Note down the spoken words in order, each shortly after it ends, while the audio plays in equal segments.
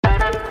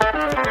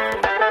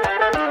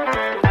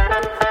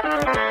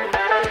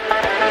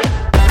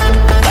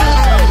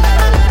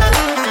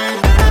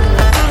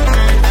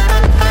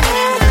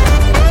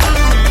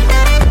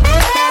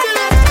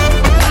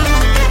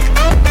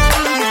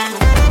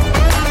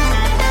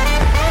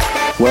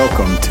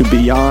Welcome to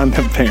Beyond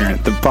the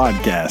Parent, the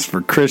podcast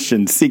for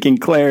Christians seeking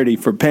clarity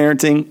for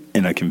parenting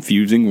in a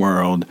confusing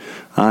world.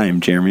 I am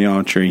Jeremy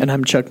Autry. And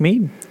I'm Chuck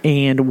Mead.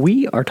 And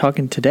we are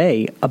talking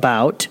today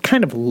about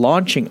kind of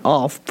launching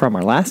off from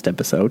our last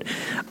episode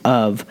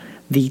of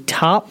the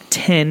top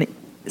 10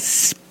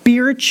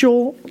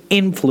 spiritual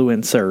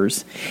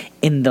influencers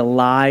in the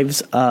lives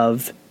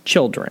of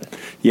children.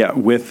 Yeah,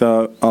 with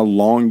a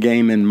long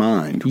game in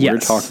mind. Yes. We're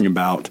talking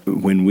about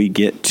when we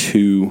get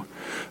to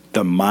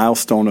the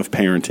milestone of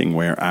parenting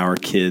where our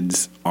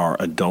kids are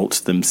adults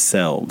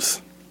themselves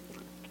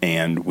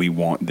and we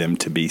want them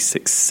to be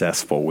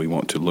successful. We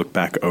want to look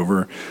back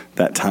over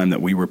that time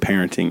that we were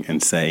parenting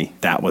and say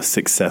that was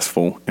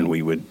successful. And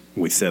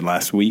we said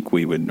last week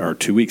or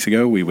 2 weeks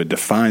ago, we would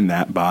define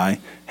that by,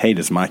 hey,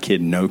 does my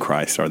kid know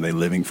Christ? Are they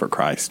living for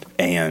Christ?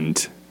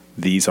 And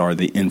these are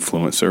the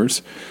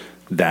influencers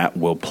that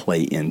will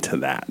play into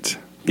that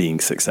being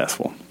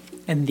successful.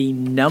 And the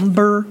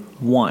number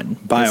one,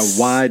 by a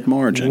wide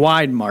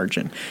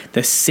margin,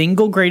 the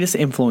single greatest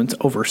influence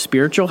over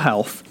spiritual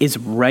health is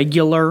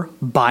regular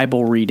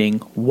Bible reading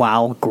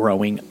while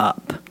growing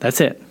up.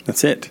 That's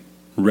it.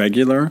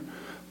 Regular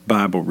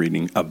Bible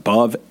reading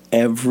above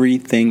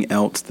everything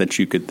else that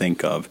you could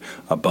think of,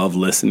 above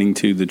listening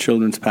to the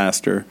children's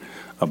pastor,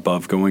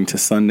 above going to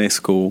Sunday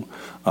school,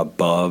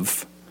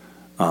 above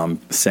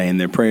saying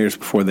their prayers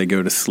before they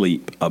go to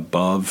sleep,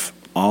 above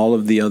all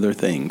of the other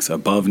things,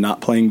 above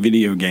not playing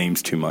video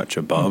games too much,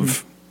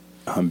 above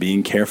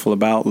being careful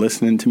about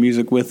listening to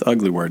music with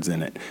ugly words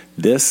in it.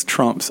 This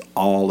trumps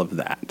all of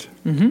that.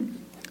 Mm-hmm.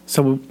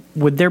 So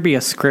would there be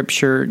a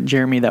scripture,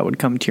 Jeremy, that would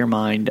come to your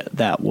mind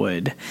that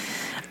would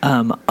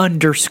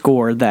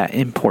underscore that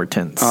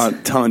importance?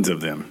 Tons of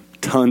them.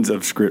 Tons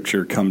of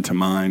scripture come to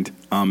mind.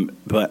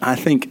 But I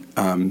think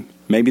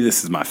maybe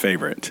this is my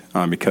favorite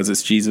because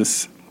it's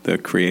Jesus, the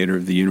creator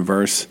of the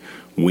universe,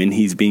 when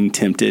he's being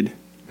tempted,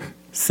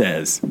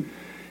 says,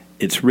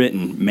 it's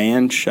written,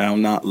 man shall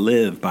not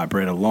live by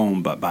bread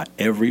alone, but by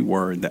every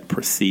word that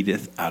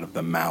proceedeth out of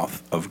the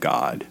mouth of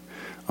God.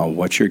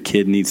 What your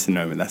kid needs to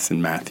know, and that's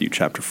in Matthew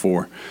chapter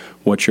 4,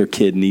 what your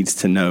kid needs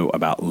to know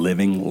about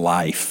living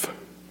life,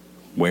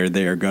 where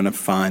they're going to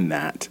find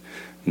that,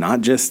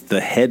 not just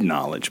the head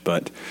knowledge,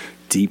 but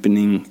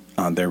deepening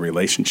their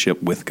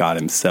relationship with God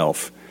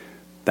himself,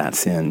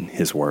 that's in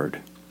his word.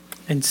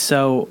 And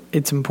so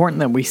it's important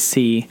that we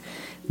see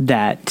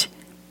that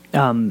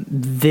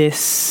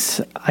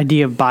this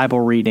idea of Bible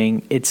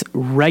reading, it's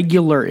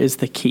regular is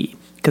the key.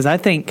 Because I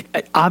think,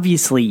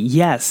 obviously,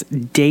 yes,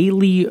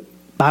 daily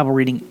Bible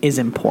reading is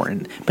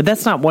important, but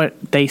that's not what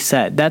they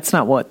said. That's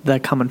not what the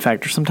common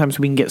factor. Sometimes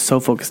we can get so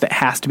focused it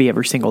has to be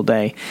every single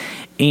day.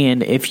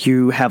 And if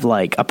you have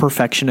like a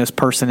perfectionist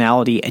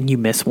personality and you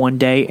miss one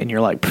day and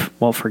you're like,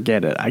 well,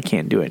 forget it. I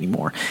can't do it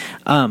anymore.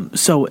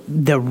 So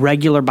the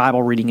regular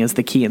Bible reading is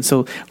the key. And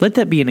so let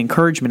that be an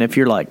encouragement if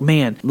you're like,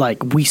 man,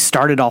 like we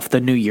started off the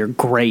new year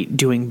great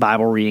doing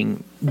Bible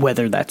reading,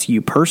 whether that's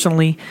you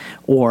personally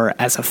or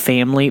as a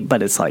family,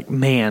 but it's like,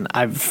 man,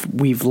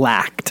 we've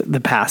lacked the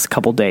past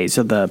couple days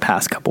or the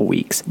past couple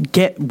weeks.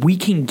 We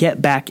can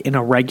get back in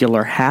a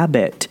regular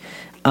habit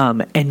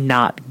and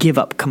not give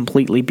up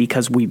completely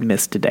because we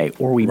missed a day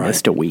or we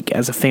missed a week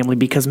as a family,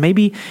 because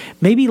maybe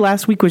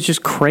last week was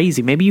just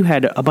crazy. Maybe you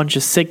had a bunch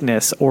of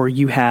sickness or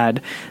you had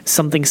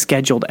something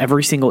scheduled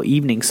every single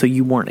evening so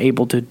you weren't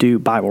able to do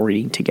Bible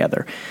reading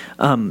together.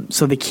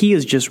 So the key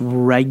is just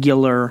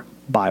regular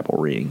Bible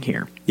reading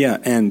here. Yeah,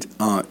 and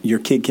your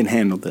kid can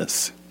handle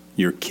this.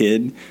 Your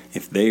kid,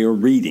 if they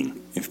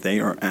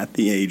are at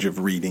the age of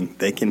reading,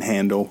 they can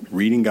handle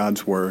reading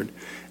God's word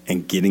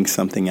and getting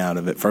something out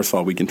of it. First of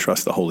all, we can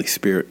trust the Holy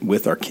Spirit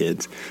with our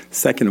kids.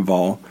 Second of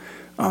all,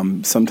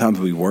 sometimes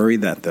we worry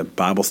that the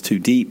Bible's too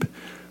deep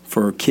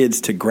for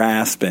kids to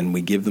grasp, and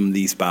we give them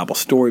these Bible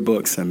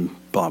storybooks and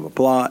blah, blah,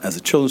 blah. As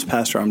a children's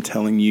pastor, I'm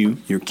telling you,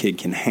 your kid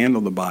can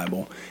handle the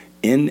Bible.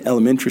 In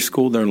elementary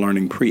school, they're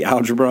learning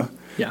pre-algebra.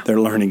 Yeah. They're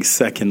learning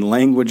second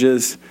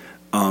languages.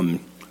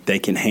 They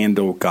can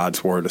handle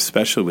God's word,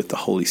 especially with the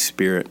Holy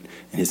Spirit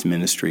and his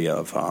ministry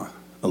of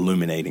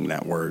illuminating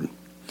that word.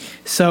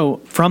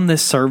 So from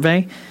this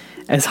survey,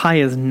 as high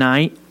as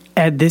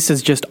this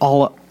is just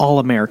all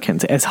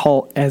Americans, as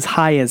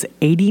high as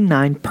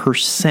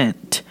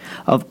 89%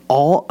 of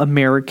all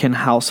American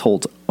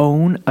households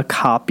own a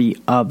copy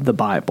of the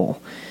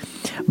Bible.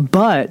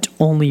 But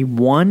only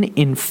 1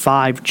 in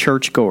 5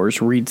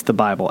 churchgoers reads the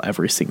Bible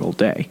every single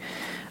day.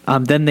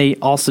 Then they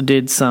also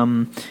did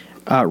some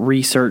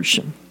research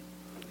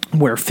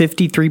where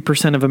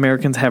 53% of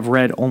Americans have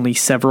read only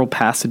several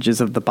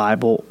passages of the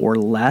Bible or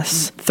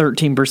less.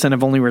 13%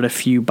 have only read a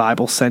few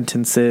Bible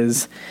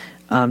sentences.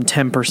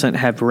 10%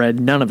 have read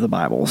none of the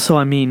Bible. So,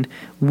 I mean,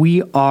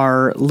 we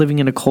are living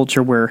in a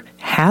culture where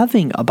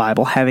having a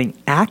Bible, having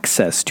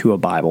access to a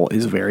Bible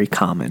is very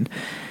common.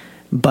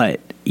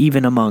 But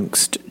even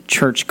amongst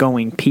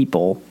church-going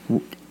people,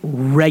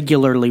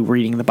 regularly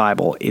reading the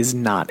Bible is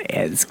not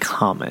as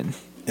common.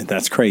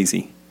 That's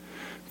crazy.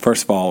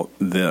 First of all,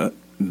 the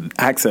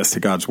access to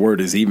God's word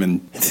is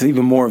even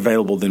more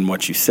available than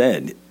what you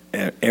said.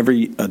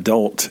 every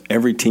adult,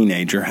 every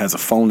teenager has a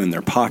phone in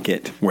their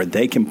pocket where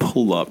they can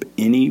pull up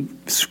any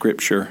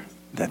scripture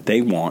that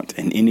they want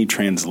in any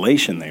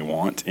translation they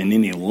want in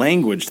any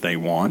language they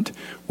want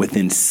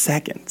within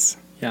seconds.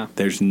 Yeah.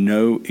 There's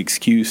no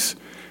excuse.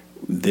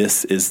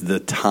 This is the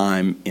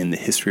time in the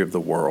history of the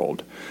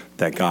world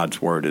that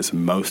God's word is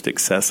most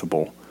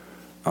accessible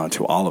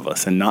to all of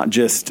us. And not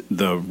just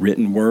the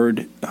written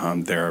word.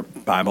 There are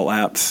Bible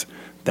apps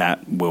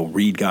that will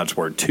read God's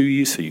word to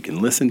you so you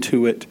can listen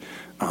to it.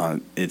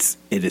 It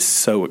is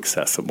so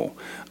accessible.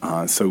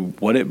 So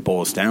what it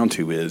boils down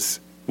to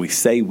is we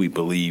say we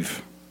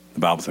believe the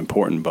Bible's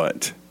important,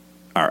 but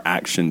our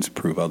actions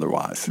prove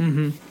otherwise.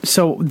 Mm-hmm.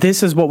 So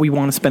this is what we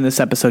want to spend this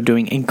episode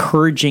doing,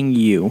 encouraging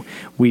you.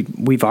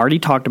 We've already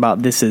talked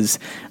about this is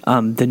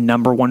the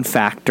number one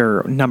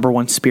factor, number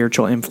one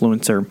spiritual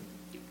influencer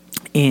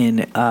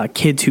in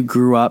kids who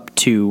grew up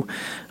to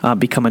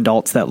become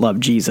adults that love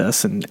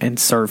Jesus and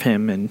serve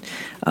him and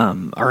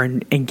are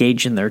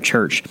engaged in their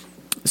church.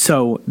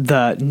 So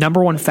the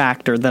number one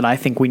factor that I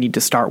think we need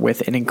to start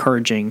with in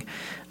encouraging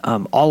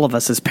all of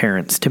us as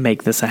parents to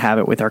make this a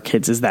habit with our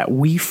kids is that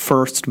we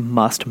first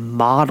must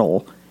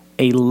model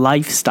a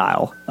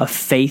lifestyle of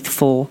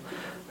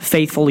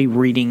faithfully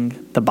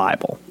reading the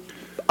Bible.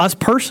 Us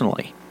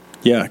personally.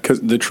 Yeah,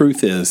 because the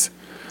truth is,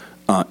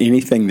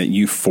 anything that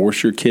you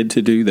force your kid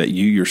to do that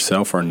you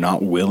yourself are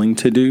not willing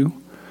to do,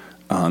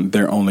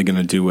 they're only going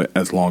to do it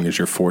as long as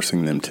you're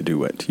forcing them to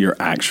do it. You're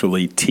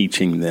actually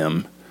teaching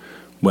them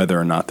whether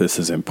or not this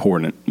is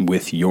important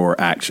with your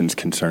actions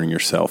concerning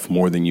yourself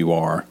more than you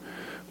are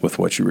with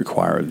what you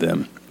require of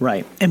them.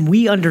 Right. And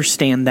we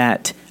understand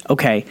that,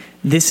 okay,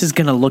 this is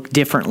going to look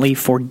differently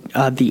for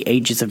the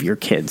ages of your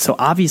kids. So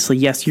obviously,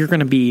 yes, you're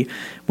going to be,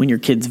 when your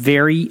kid's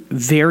very,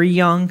 very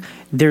young,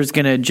 there's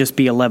going to just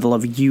be a level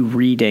of you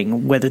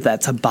reading, whether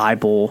that's a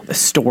Bible, a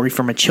story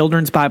from a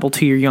children's Bible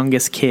to your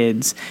youngest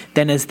kids.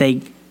 Then as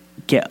they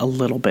get a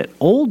little bit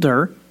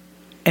older,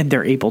 and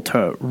they're able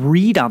to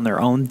read on their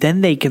own,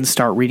 then they can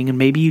start reading, and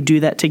maybe you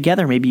do that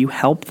together. Maybe you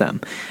help them.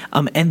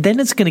 And then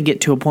it's going to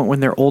get to a point when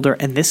they're older,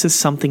 and this is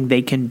something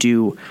they can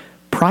do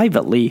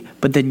privately,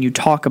 but then you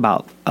talk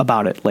about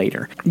it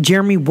later.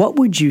 Jeremy, what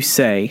would you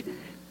say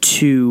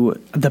to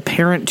the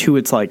parent who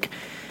it's like,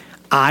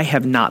 I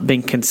have not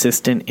been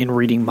consistent in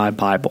reading my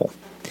Bible?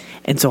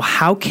 And so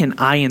how can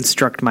I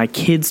instruct my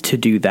kids to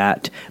do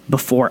that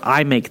before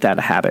I make that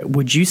a habit?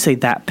 Would you say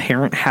that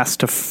parent has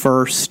to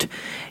first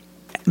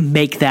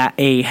make that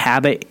a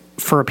habit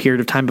for a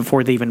period of time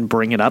before they even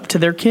bring it up to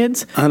their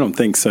kids? I don't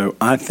think so.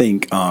 I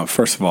think,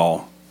 first of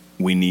all,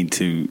 we need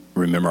to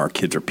remember our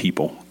kids are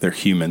people. They're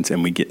humans,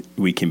 and we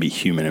can be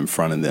human in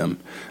front of them.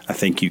 I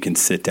think you can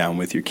sit down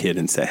with your kid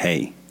and say,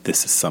 hey,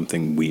 this is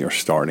something we are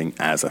starting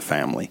as a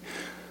family.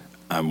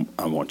 I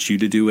want you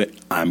to do it.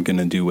 I'm going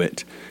to do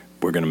it.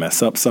 We're going to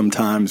mess up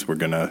sometimes. We're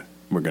going to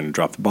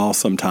drop the ball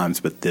sometimes,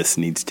 but this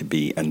needs to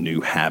be a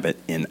new habit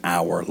in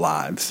our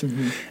lives.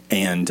 Mm-hmm.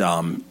 And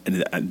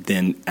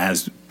then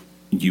as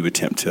you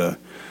attempt to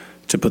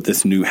put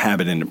this new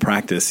habit into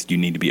practice, you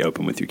need to be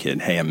open with your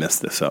kid. Hey, I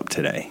messed this up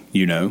today,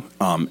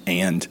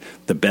 and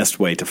the best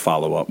way to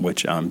follow up,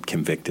 which I'm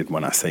convicted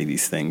when I say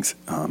these things,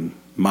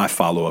 my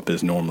follow-up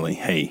is normally,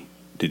 hey,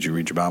 did you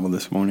read your Bible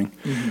this morning?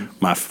 Mm-hmm.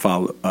 My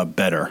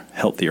better,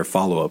 healthier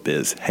follow-up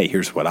is, hey,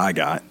 here's what I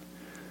got.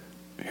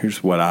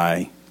 Here's what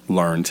I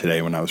learned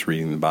today when I was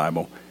reading the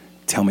Bible.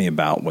 Tell me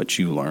about what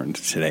you learned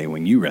today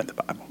when you read the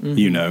Bible.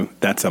 Mm-hmm.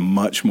 That's a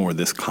much more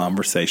this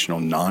conversational,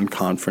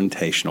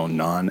 non-confrontational,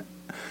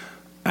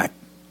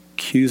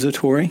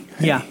 non-accusatory.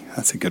 Hey, yeah.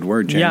 That's a good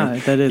word, Jeremy.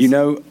 Yeah, that is.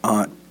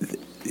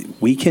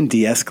 We can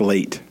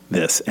de-escalate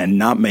this and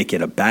not make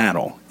it a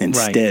battle.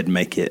 Instead,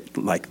 make it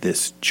like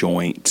this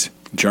joint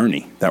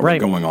journey that we're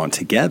going on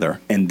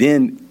together. And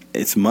then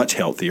it's much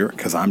healthier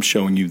because I'm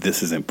showing you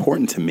this is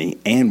important to me,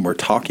 and we're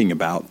talking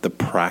about the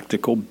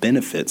practical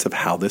benefits of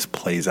how this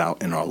plays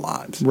out in our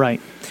lives. Right.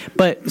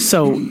 But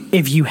so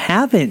if you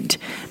haven't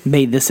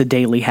made this a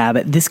daily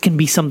habit, this can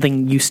be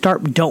something you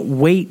start. Don't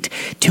wait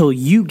till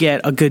you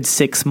get a good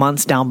 6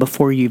 months down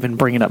before you even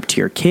bring it up to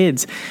your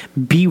kids.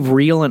 Be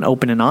real and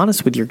open and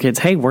honest with your kids.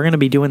 Hey, we're going to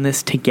be doing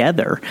this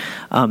together.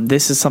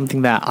 This is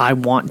something that I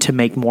want to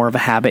make more of a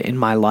habit in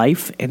my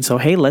life. And so,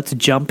 hey, let's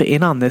jump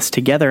in on this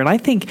together. And I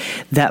think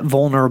that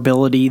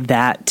vulnerability,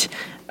 that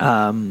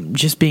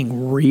just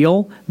being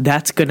real,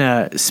 that's going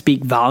to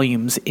speak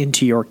volumes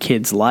into your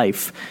kid's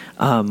life,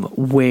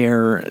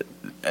 where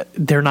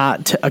they're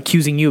not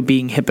accusing you of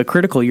being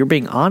hypocritical. You're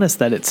being honest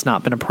that it's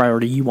not been a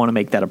priority. You want to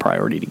make that a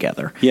priority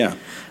together. Yeah.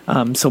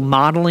 So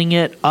modeling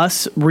it,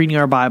 us reading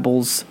our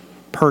Bibles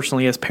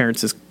personally as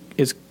parents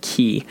is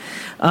key.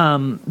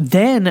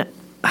 Then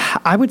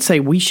I would say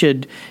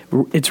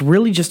it's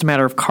really just a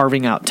matter of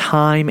carving out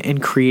time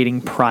and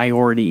creating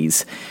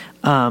priorities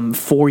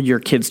for your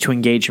kids to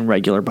engage in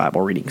regular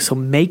Bible reading. So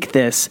make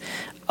this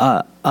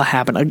a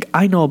habit.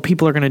 I know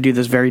people are going to do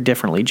this very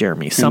differently,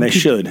 Jeremy. They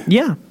should.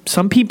 Yeah.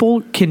 Some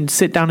people can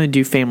sit down and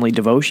do family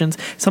devotions.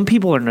 Some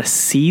people are in a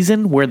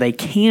season where they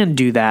can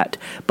do that,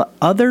 but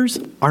others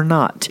are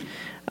not.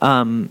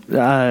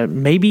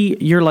 Maybe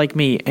you're like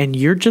me and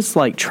you're just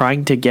like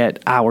trying to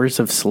get hours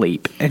of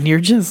sleep, and you're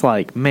just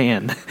like,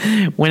 man,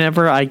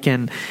 whenever I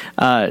can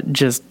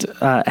just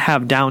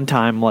have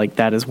downtime, like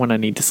that is when I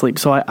need to sleep.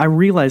 So I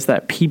realize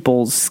that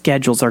people's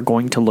schedules are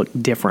going to look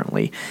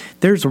differently.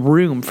 There's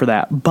room for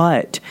that,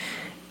 but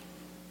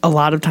a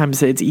lot of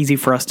times it's easy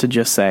for us to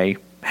just say,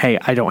 hey,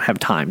 I don't have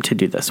time to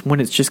do this, when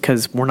it's just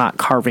because we're not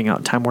carving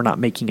out time. We're not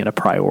making it a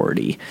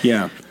priority.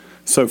 Yeah.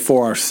 So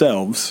for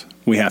ourselves,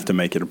 we have to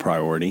make it a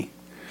priority.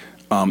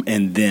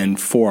 And then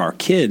for our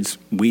kids,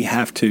 we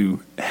have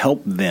to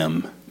help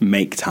them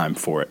make time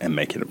for it and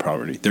make it a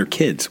priority. They're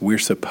kids. We're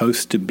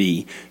supposed to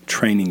be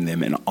training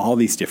them in all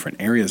these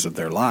different areas of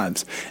their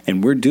lives,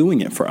 and we're doing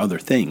it for other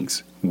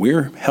things.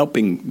 We're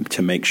helping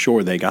to make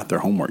sure they got their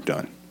homework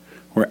done.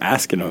 We're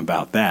asking them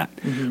about that.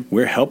 Mm-hmm.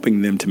 We're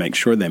helping them to make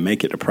sure they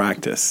make it to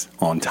practice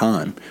on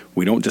time.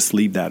 We don't just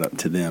leave that up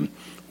to them.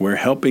 We're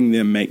helping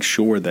them make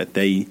sure that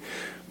they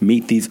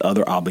meet these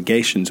other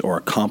obligations or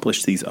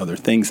accomplish these other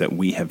things that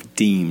we have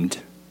deemed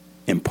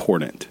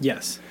important.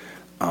 Yes.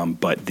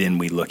 But then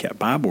we look at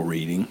Bible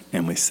reading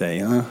and we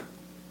say,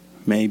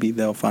 maybe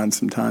they'll find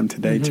some time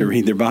today to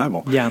read their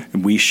Bible. Yeah.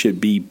 And we should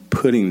be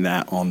putting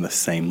that on the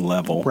same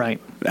level.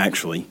 Right.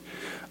 Actually,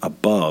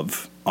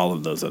 above all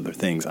of those other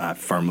things. I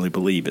firmly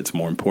believe it's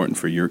more important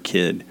for your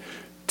kid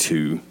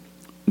to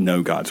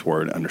know God's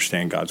Word,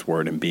 understand God's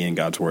Word, and be in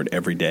God's Word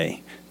every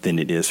day than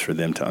it is for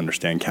them to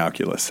understand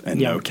calculus and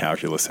know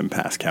calculus and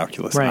pass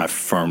calculus. Right. I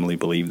firmly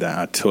believe that.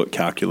 I took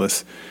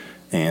calculus,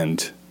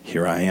 and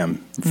here I am,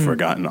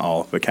 forgotten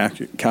all of the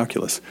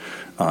calculus.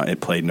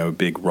 It played no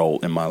big role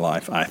in my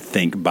life. I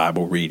think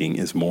Bible reading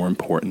is more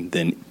important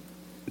than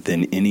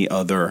any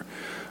other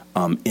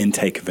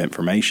intake of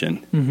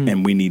information,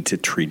 and we need to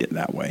treat it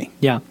that way.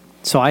 Yeah.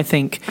 So I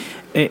think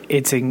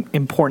it's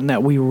important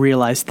that we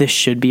realize this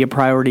should be a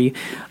priority.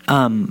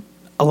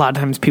 A lot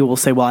of times people will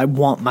say, well, I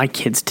want my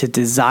kids to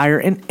desire.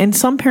 And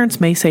some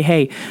parents may say,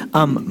 hey,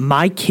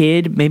 my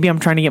kid, maybe I'm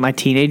trying to get my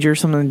teenager or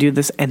something to do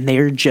this, and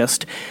they're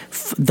just,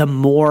 the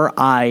more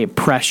I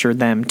pressure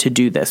them to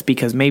do this,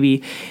 because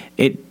maybe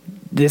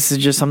this is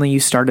just something you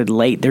started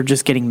late. They're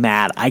just getting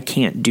mad. I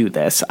can't do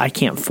this. I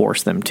can't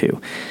force them to.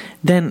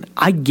 Then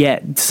I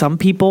get some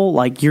people,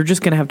 like, you're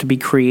just going to have to be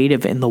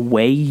creative in the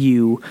way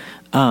you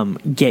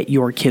get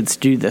your kids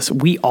to do this.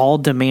 We all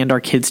demand our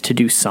kids to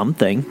do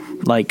something.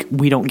 Like,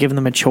 we don't give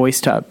them a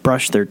choice to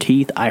brush their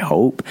teeth, I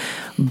hope.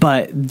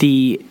 But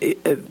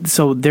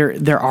so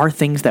there are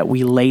things that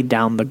we lay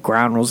down the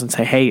ground rules and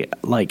say, hey,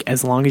 like,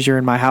 as long as you're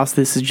in my house,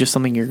 this is just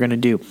something you're going to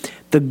do.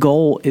 The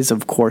goal is,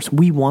 of course,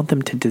 we want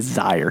them to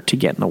desire to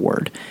get in the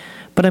Word.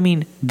 But I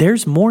mean,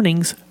 there's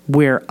mornings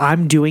where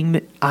I'm getting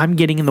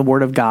in the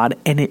Word of God,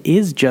 and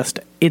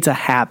it's a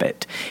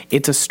habit.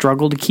 It's a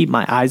struggle to keep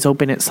my eyes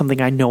open. It's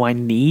something I know I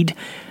need,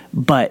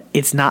 but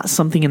it's not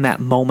something in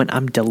that moment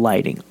I'm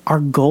delighting. Our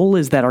goal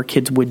is that our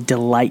kids would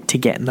delight to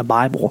get in the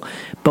Bible,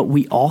 but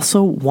we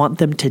also want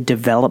them to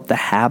develop the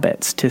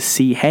habits to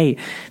see, hey,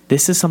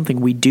 this is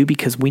something we do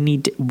because we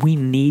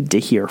need to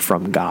hear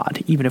from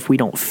God, even if we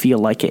don't feel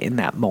like it in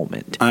that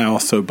moment. I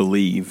also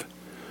believe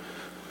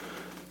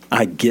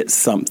I get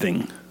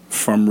something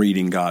from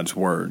reading God's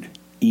Word,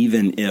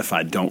 even if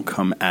I don't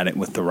come at it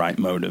with the right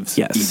motives.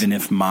 Yes. Even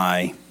if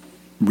my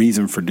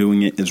reason for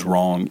doing it is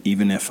wrong,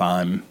 even if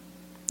I'm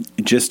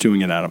just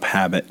doing it out of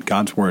habit.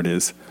 God's Word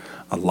is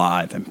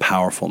alive and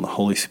powerful, and the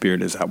Holy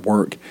Spirit is at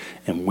work.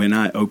 And when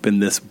I open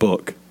this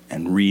book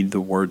and read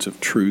the words of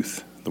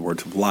truth, the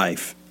words of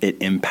life,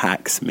 it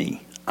impacts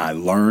me. I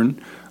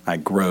learn, I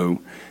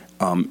grow,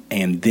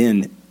 and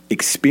then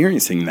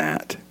experiencing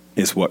that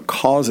is what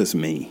causes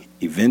me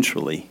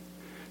eventually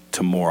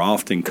to more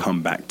often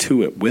come back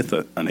to it with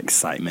an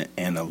excitement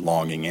and a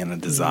longing and a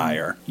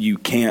desire. You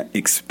can't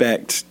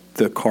expect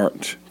the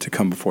cart to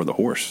come before the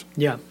horse.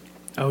 Yeah.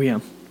 Oh, yeah.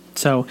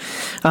 So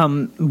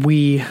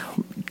we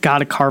got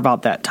to carve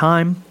out that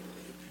time.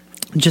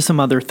 Just some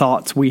other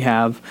thoughts we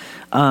have.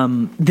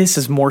 This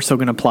is more so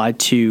going to apply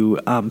to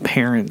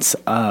parents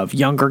of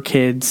younger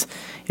kids.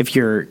 If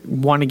you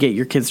want to get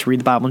your kids to read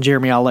the Bible, and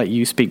Jeremy, I'll let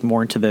you speak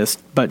more into this,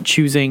 but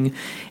choosing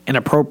an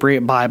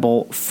appropriate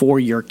Bible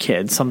for your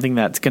kids, something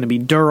that's going to be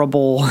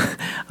durable,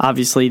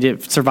 obviously to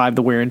survive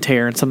the wear and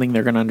tear, and something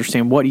they're going to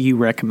understand. What do you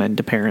recommend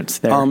to parents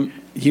there?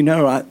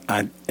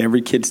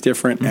 Every kid's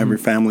different, every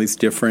family's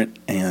different,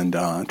 and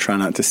try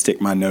not to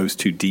stick my nose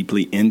too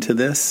deeply into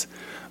this.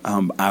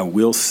 I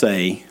will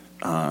say,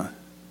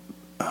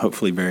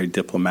 hopefully very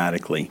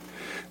diplomatically,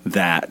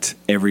 that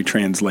every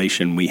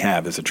translation we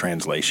have is a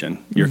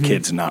translation. Your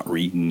kid's not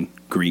reading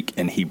Greek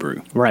and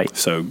Hebrew. Right.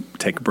 So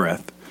take a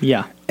breath.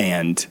 Yeah.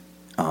 And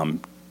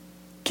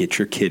get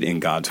your kid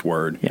in God's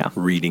Word,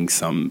 reading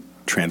some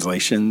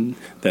translation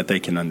that they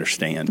can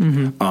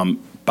understand.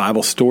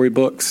 Bible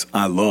storybooks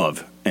I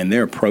love, and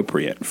they're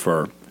appropriate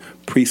for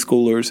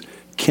preschoolers,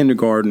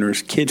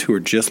 kindergartners, kids who are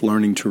just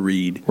learning to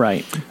read.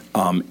 Right.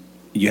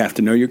 You have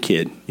to know your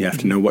kid. You have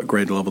to know what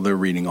grade level they're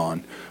reading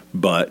on.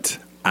 But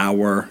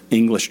our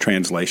English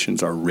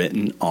translations are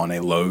written on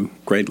a low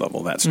grade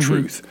level. That's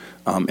truth.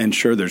 And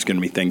sure, there's going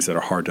to be things that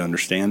are hard to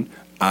understand.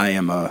 I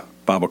am a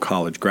Bible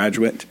college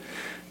graduate,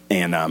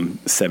 and I'm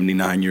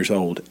 79 years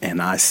old,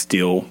 and I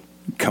still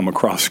come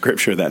across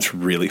Scripture that's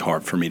really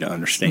hard for me to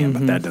understand,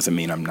 but that doesn't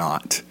mean I'm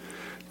not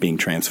being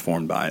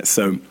transformed by it.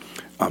 So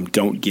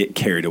don't get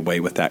carried away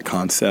with that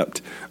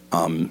concept.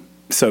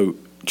 So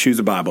choose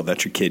a Bible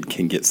that your kid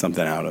can get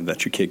something out of,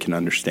 that your kid can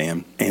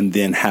understand, and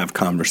then have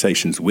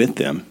conversations with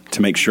them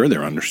to make sure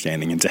they're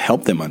understanding and to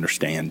help them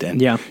understand.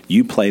 And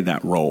you play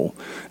that role,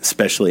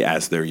 especially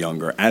as they're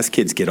younger. As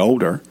kids get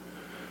older,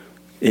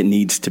 it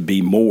needs to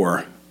be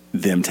more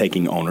them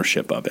taking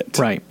ownership of it,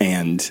 right,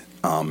 and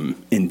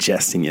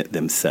ingesting it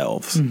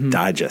themselves,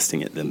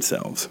 digesting it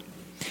themselves.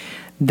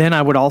 Then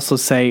I would also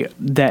say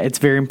that it's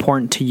very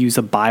important to use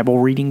a Bible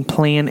reading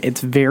plan.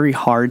 It's very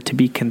hard to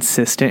be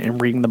consistent in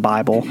reading the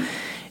Bible.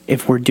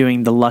 If we're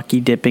doing the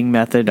lucky dipping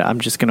method, I'm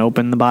just going to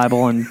open the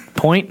Bible and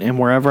point, and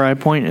wherever I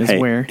point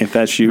is where. If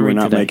that's you, we're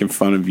not making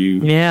fun of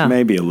you. Yeah.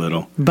 Maybe a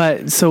little.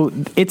 But so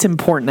it's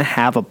important to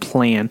have a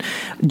plan.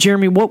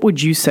 Jeremy, what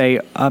would you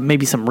say,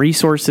 maybe some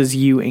resources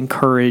you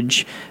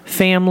encourage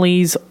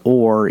families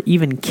or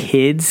even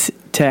kids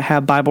to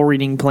have Bible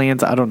reading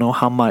plans? I don't know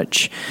how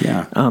much.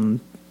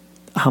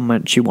 How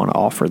much you want to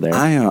offer there?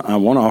 I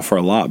want to offer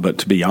a lot, but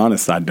to be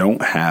honest, I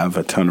don't have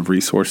a ton of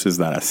resources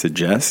that I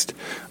suggest.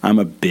 I'm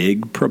a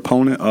big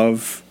proponent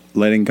of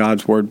letting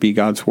God's Word be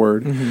God's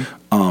Word.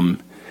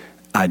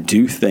 I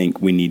do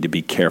think we need to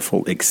be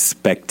careful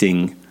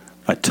expecting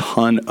a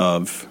ton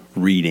of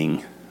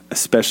reading,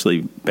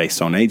 especially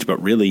based on age, but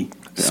really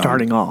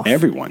starting off.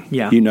 Everyone.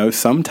 Yeah. You know,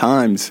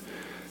 sometimes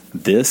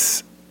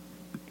this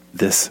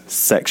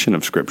section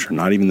of Scripture,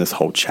 not even this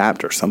whole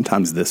chapter,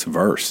 sometimes this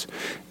verse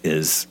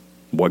is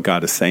what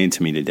God is saying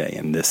to me today,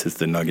 and this is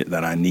the nugget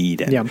that I need,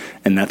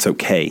 and that's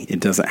okay. It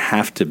doesn't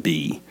have to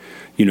be,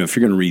 you know, if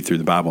you're going to read through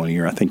the Bible in a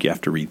year, I think you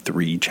have to read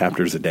 3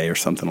 chapters a day or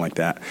something like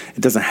that.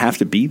 It doesn't have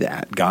to be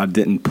that. God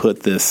didn't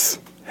put this,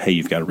 hey,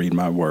 you've got to read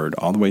my word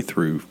all the way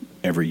through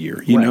every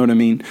year. You know what I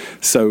mean?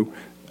 So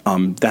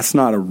that's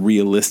not a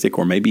realistic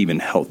or maybe even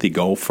healthy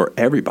goal for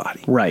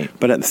everybody. Right.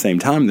 But at the same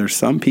time, there's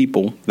some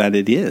people that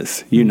it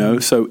is, you know,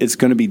 so it's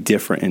going to be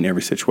different in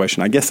every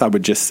situation. I guess I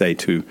would just say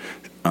to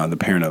the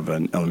parent of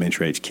an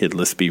elementary age kid,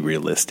 let's be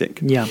realistic.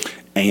 Yeah.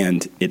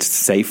 And it's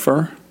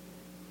safer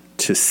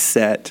to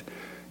set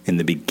in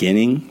the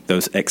beginning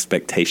those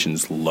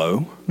expectations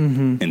low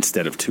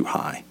instead of too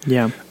high.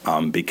 Yeah.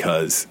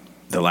 Because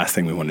the last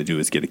thing we want to do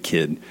is get a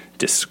kid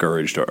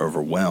discouraged or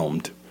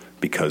overwhelmed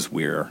because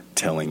we're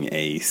telling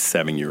a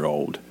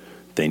 7-year-old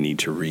they need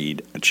to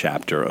read a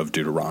chapter of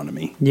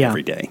Deuteronomy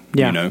every day.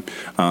 You know?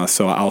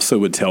 So I also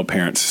would tell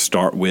parents to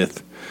start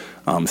with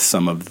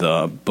some of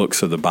the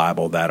books of the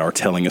Bible that are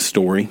telling a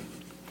story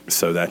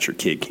so that your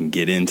kid can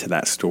get into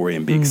that story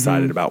and be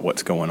excited about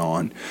what's going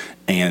on.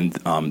 And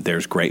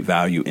there's great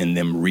value in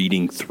them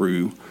reading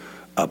through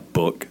a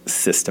book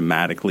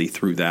systematically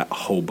through that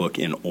whole book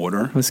in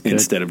order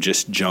instead of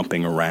just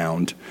jumping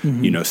around,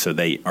 you know, so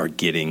they are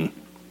getting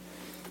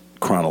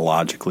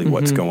chronologically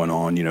what's going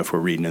on. You know, if we're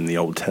reading in the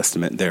Old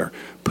Testament, they're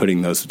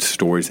putting those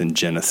stories in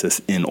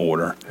Genesis in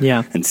order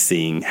and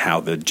seeing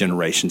how the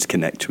generations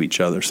connect to each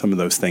other. Some of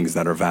those things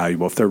that are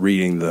valuable. If they're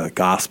reading the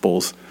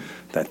Gospels,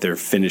 that they're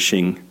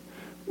finishing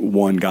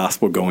one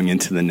Gospel going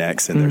into the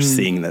next, and they're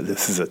seeing that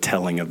this is a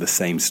telling of the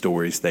same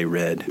stories they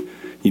read,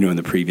 you know, in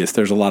the previous.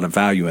 There's a lot of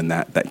value in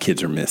that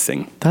kids are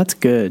missing. That's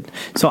good.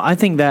 So I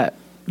think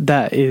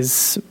that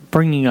is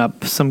bringing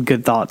up some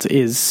good thoughts.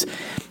 Is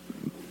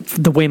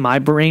the way my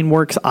brain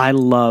works, I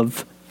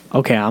love,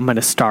 okay, I'm going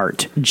to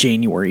start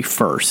January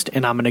 1st,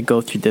 and I'm going to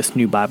go through this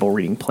new Bible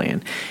reading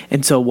plan.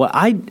 And so what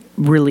I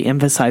really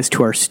emphasize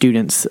to our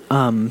students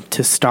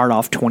to start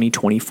off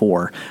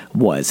 2024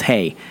 was,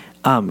 hey,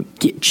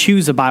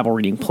 choose a Bible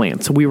reading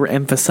plan. So we were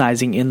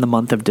emphasizing in the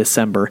month of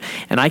December,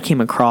 and I came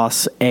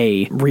across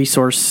a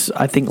resource.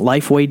 I think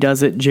Lifeway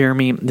does it,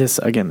 Jeremy. This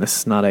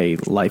is not a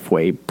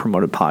Lifeway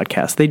promoted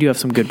podcast. They do have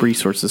some good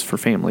resources for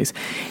families,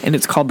 and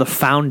it's called the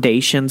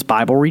Foundations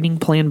Bible Reading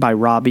Plan by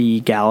Robbie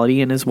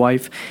Gallaty and his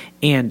wife.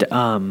 And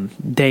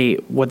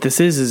what this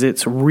is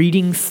it's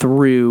reading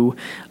through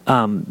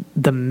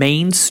the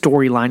main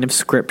storyline of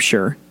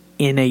Scripture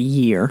in a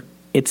year.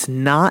 It's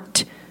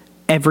not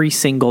every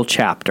single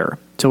chapter.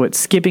 So it's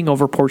skipping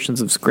over portions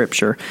of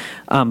Scripture,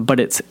 but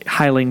it's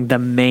highlighting the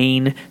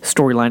main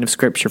storyline of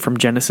Scripture from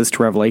Genesis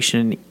to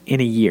Revelation in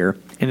a year.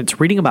 And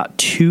it's reading about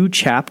 2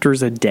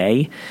 chapters a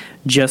day,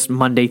 just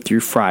Monday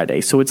through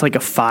Friday. So it's like a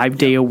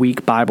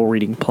 5-day-a-week Bible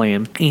reading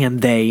plan. And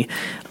they,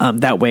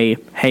 that way,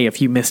 hey, if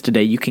you missed a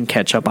day, you can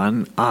catch up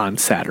on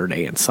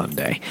Saturday and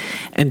Sunday.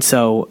 And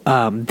so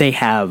they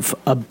have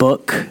a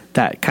book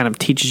that kind of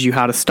teaches you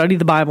how to study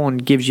the Bible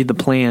and gives you the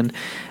plan.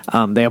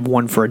 They have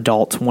one for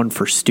adults, one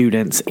for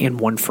students, and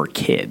one for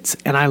kids.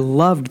 And I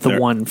loved the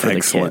one for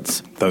the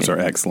kids. Those are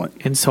excellent.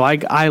 And so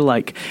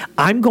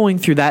I'm going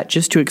through that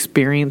just to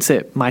experience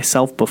it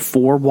myself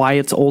before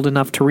Wyatt's old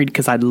enough to read,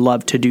 because I'd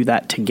love to do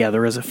that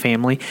together as a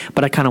family,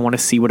 but I kind of want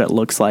to see what it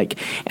looks like.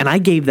 And I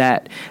gave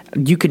that,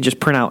 you can just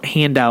print out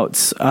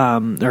handouts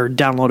or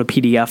download a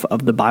PDF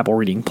of the Bible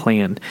reading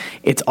plan.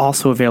 It's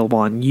also available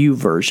on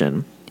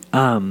YouVersion,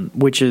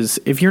 which is,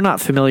 if you're not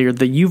familiar,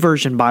 the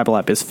YouVersion Bible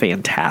app is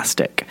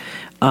fantastic.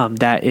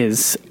 That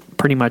is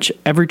pretty much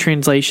every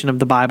translation of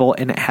the Bible,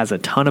 and it has a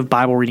ton of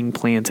Bible reading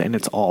plans, and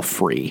it's all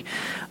free.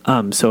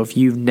 So if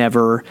you've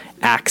never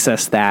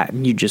accessed that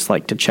and you just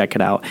like to check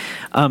it out.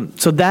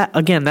 So that,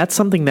 again, that's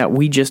something that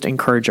we just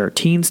encourage our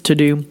teens to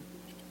do.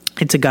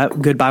 It's a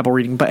good Bible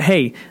reading. But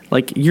hey,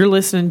 like, you're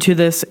listening to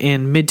this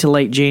in mid to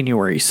late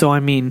January. So,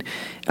 I mean,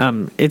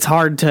 it's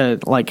hard to,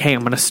 like, hey,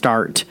 I'm going to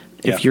start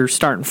if you're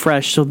starting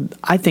fresh. So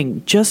I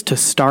think just to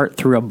start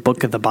through a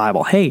book of the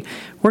Bible, hey,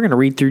 we're going to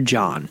read through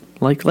John.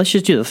 Like, let's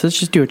just do this. Let's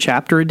just do a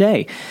chapter a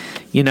day,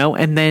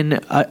 and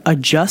then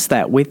adjust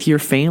that with your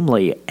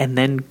family, and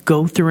then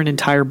go through an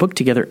entire book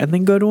together, and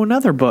then go to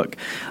another book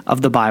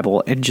of the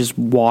Bible and just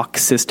walk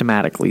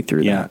systematically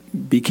through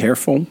that. Be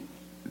careful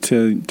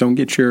don't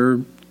get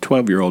your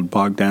 12-year-old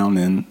bogged down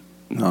in,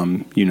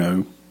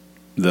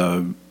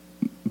 the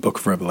book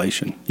of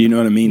Revelation. You know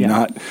what I mean?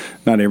 Yeah.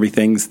 Not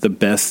everything's the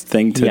best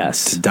thing to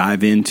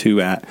dive into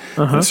at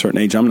a certain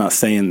age. I'm not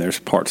saying there's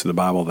parts of the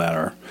Bible that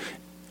are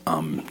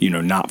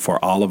not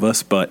for all of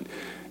us, but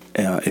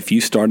if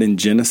you start in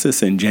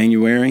Genesis in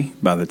January,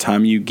 by the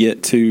time you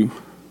get to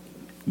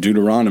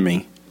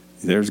Deuteronomy,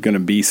 there's going to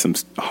be some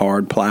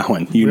hard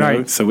plowing,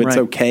 know? So it's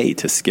okay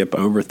to skip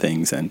over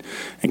things and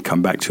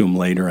come back to them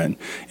later. And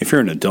if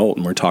you're an adult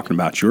and we're talking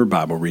about your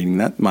Bible reading,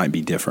 that might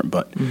be different.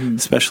 But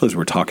especially as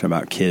we're talking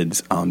about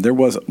kids, there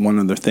was one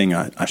other thing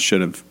I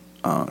should have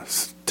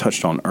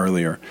touched on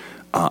earlier.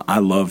 I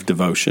love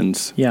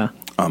devotions. Yeah.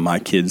 My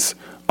kids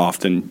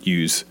often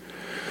use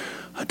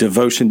a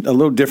devotion a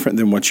little different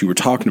than what you were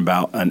talking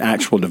about, an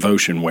actual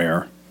devotion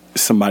where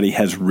somebody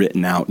has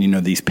written out,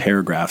 these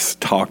paragraphs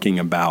talking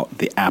about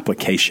the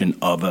application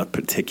of a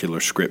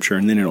particular scripture,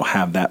 and then it'll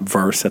have that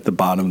verse at the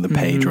bottom of the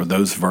page or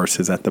those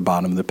verses at the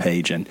bottom of the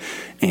page, and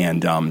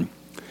then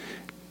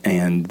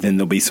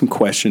there'll be some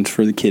questions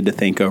for the kid to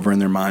think over in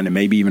their mind, and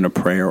maybe even a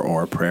prayer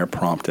or a prayer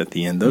prompt at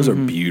the end. Those are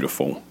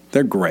beautiful.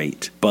 They're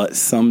great, but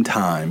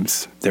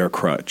sometimes they're a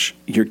crutch.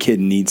 Your kid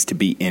needs to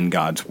be in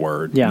God's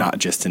Word, not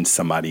just in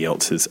somebody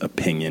else's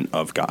opinion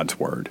of God's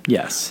Word.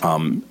 Yes.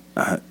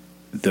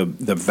 The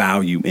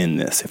value in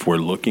this, if we're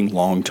looking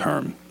long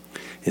term,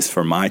 is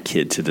for my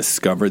kid to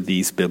discover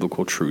these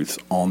biblical truths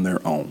on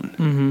their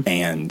own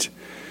and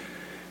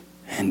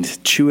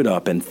chew it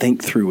up and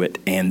think through it,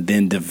 and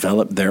then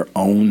develop their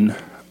own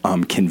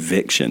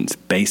convictions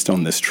based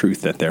on this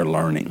truth that they're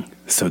learning.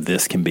 So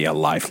this can be a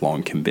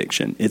lifelong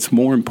conviction. It's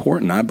more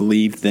important, I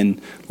believe,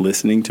 than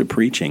listening to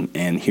preaching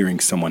and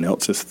hearing someone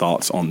else's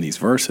thoughts on these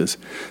verses.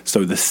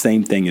 So the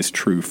same thing is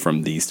true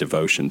from these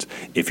devotions.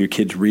 If your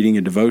kid's reading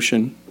a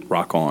devotion,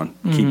 rock on.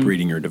 Keep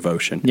reading your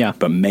devotion. Yeah.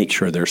 But make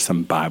sure there's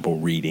some Bible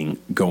reading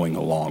going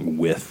along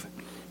with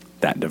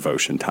that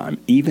devotion time.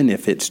 Even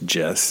if it's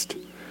just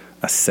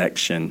a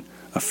section,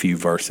 a few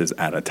verses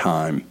at a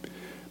time,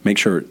 make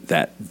sure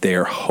that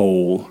their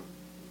whole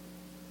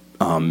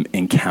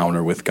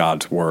encounter with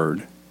God's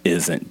Word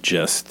isn't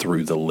just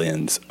through the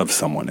lens of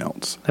someone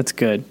else. That's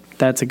good.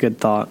 That's a good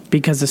thought.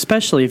 Because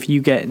especially if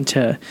you get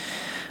into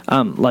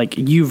like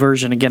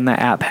YouVersion, again, that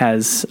app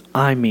has,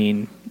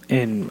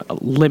 in a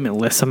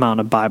limitless amount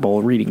of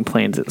Bible reading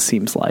plans, it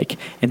seems like.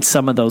 And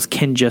some of those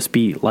can just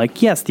be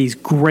like, yes, these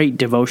great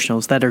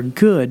devotionals that are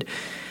good,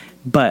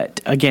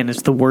 but again,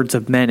 it's the words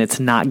of men. It's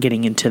not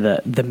getting into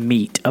the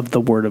meat of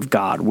the Word of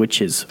God,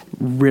 which is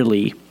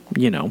really,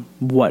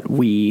 what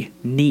we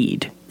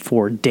need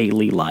for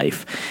daily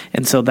life.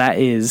 And so that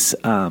is,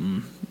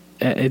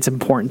 it's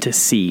important to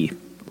see,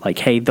 like,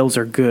 hey, those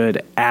are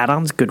good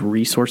add-ons, good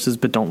resources,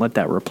 but don't let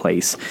that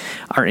replace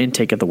our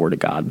intake of the Word of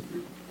God.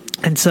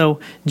 And so,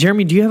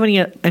 Jeremy, do you have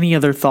any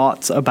other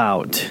thoughts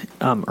about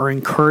or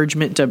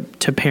encouragement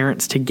to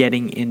parents to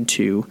getting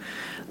into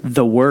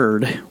the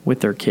Word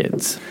with their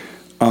kids?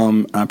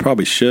 I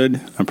probably should.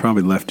 I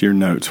probably left your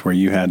notes where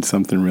you had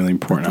something really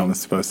important I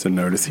was supposed to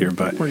notice here,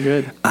 but we're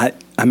good. I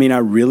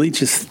really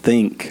just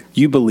think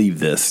you believe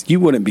this. You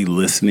wouldn't be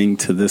listening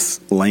to this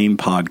lame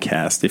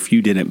podcast if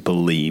you didn't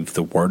believe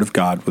the Word of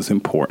God was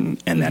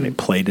important and that it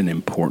played an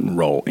important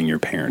role in your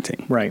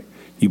parenting. Right.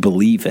 You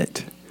believe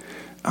it.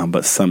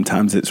 But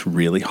sometimes it's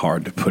really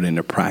hard to put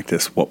into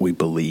practice what we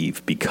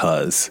believe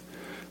because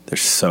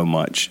there's so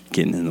much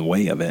getting in the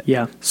way of it.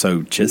 Yeah.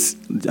 So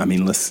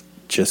let's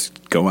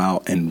just go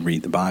out and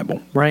read the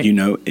Bible. Right.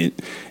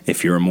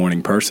 If you're a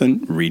morning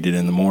person, read it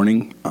in the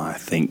morning. I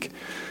think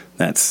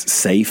that's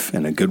safe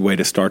and a good way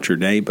to start your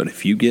day. But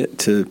if you get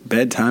to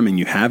bedtime and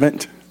you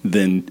haven't,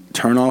 then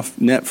turn off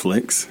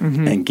Netflix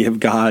and give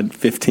God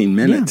 15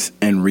 minutes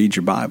and read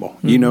your Bible.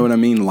 You know what I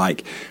mean?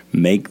 Like,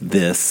 make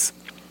this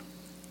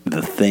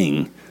the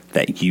thing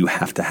that you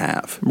have to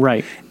have.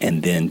 Right.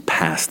 And then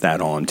pass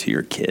that on to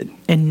your kid.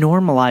 And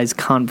normalize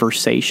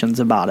conversations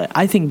about it.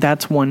 I think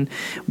that's one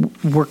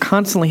we're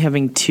constantly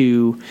having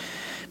to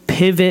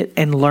pivot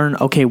and learn,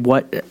 okay,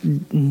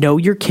 know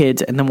your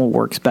kids and then what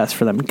works best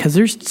for them. Because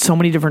there's so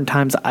many different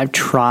times I've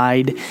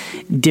tried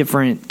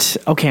different,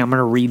 okay, I'm going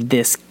to read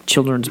this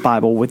children's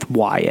Bible with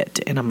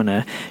Wyatt and I'm going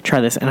to try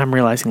this. And I'm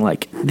realizing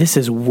like, this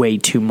is way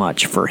too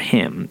much for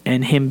him.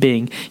 And him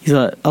being, he's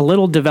a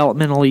little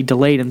developmentally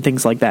delayed and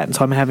things like that. And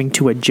so I'm having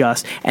to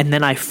adjust. And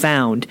then I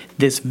found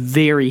this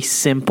very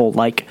simple,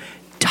 like,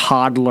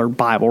 toddler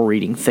Bible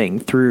reading thing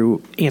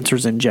through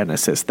Answers in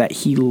Genesis that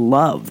he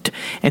loved.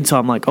 And so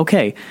I'm like,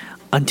 okay,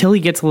 until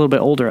he gets a little bit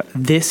older,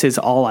 this is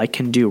all I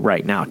can do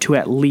right now to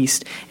at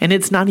least, and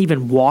it's not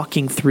even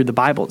walking through the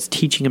Bible, it's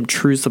teaching him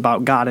truths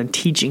about God and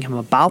teaching him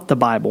about the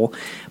Bible,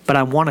 but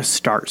I want to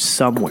start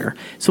somewhere.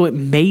 So it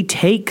may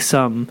take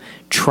some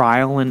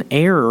trial and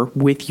error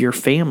with your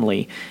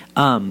family,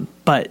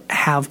 but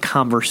have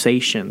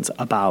conversations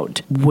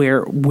about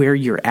where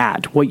you're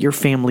at, what your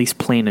family's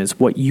plan is,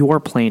 what your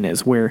plan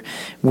is, where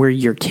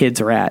your kids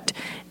are at,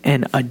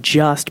 and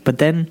adjust. But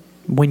then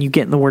when you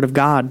get in the Word of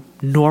God,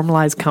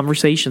 normalize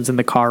conversations in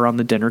the car or on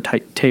the dinner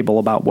table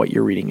about what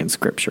you're reading in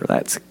Scripture.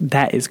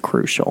 That is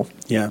crucial.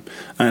 Yeah,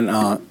 and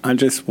I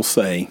just will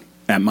say,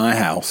 at my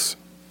house,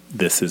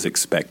 this is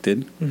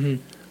expected,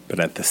 but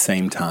at the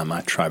same time,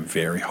 I try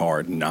very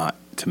hard not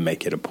to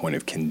make it a point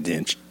of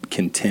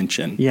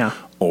contention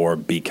or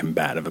be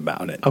combative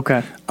about it.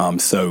 Okay.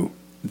 So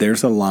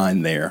there's a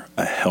line there,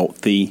 a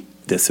healthy,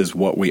 this is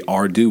what we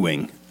are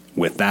doing,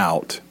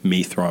 without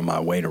me throwing my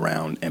weight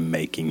around and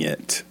making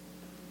it,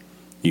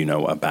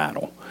 a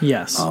battle.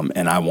 Yes.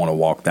 And I want to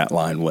walk that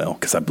line well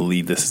because I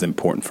believe this is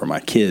important for my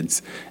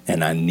kids,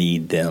 and I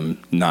need them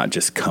not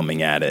just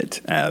coming at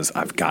it as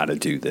I've got to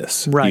do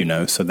this.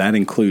 Right. So that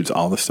includes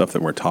all the stuff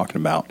that we're talking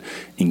about,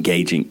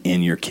 engaging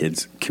in your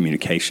kids'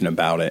 communication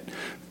about it,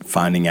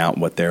 finding out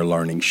what they're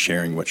learning,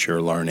 sharing what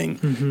you're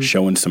learning,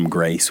 showing some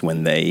grace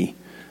when they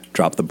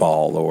drop the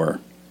ball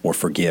or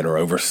forget or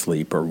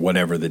oversleep or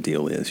whatever the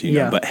deal is,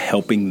 but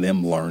helping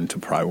them learn to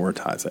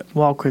prioritize it.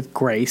 Walk with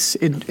grace.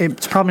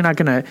 It's probably not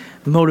going to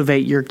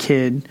motivate your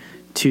kid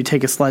to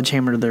take a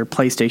sledgehammer to their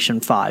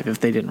PlayStation 5 if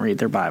they didn't read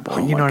their Bible.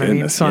 Oh, you know what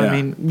goodness,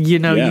 I mean?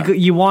 So,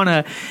 you want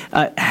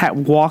to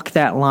walk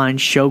that line,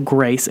 show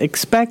grace,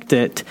 expect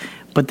it,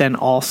 but then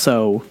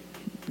also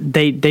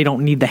they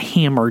don't need the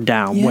hammer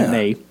down when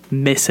they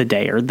miss a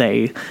day or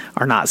they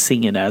are not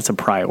seeing it as a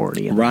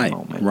priority in the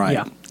moment. Right.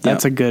 Yeah,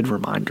 that's a good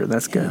reminder.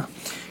 That's good. Yeah.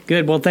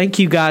 Good. Well, thank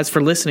you guys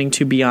for listening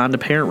to Beyond a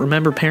Parent.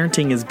 Remember,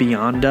 parenting is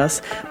beyond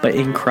us, but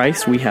in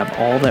Christ we have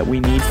all that we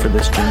need for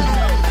this journey.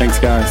 Thanks,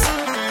 guys.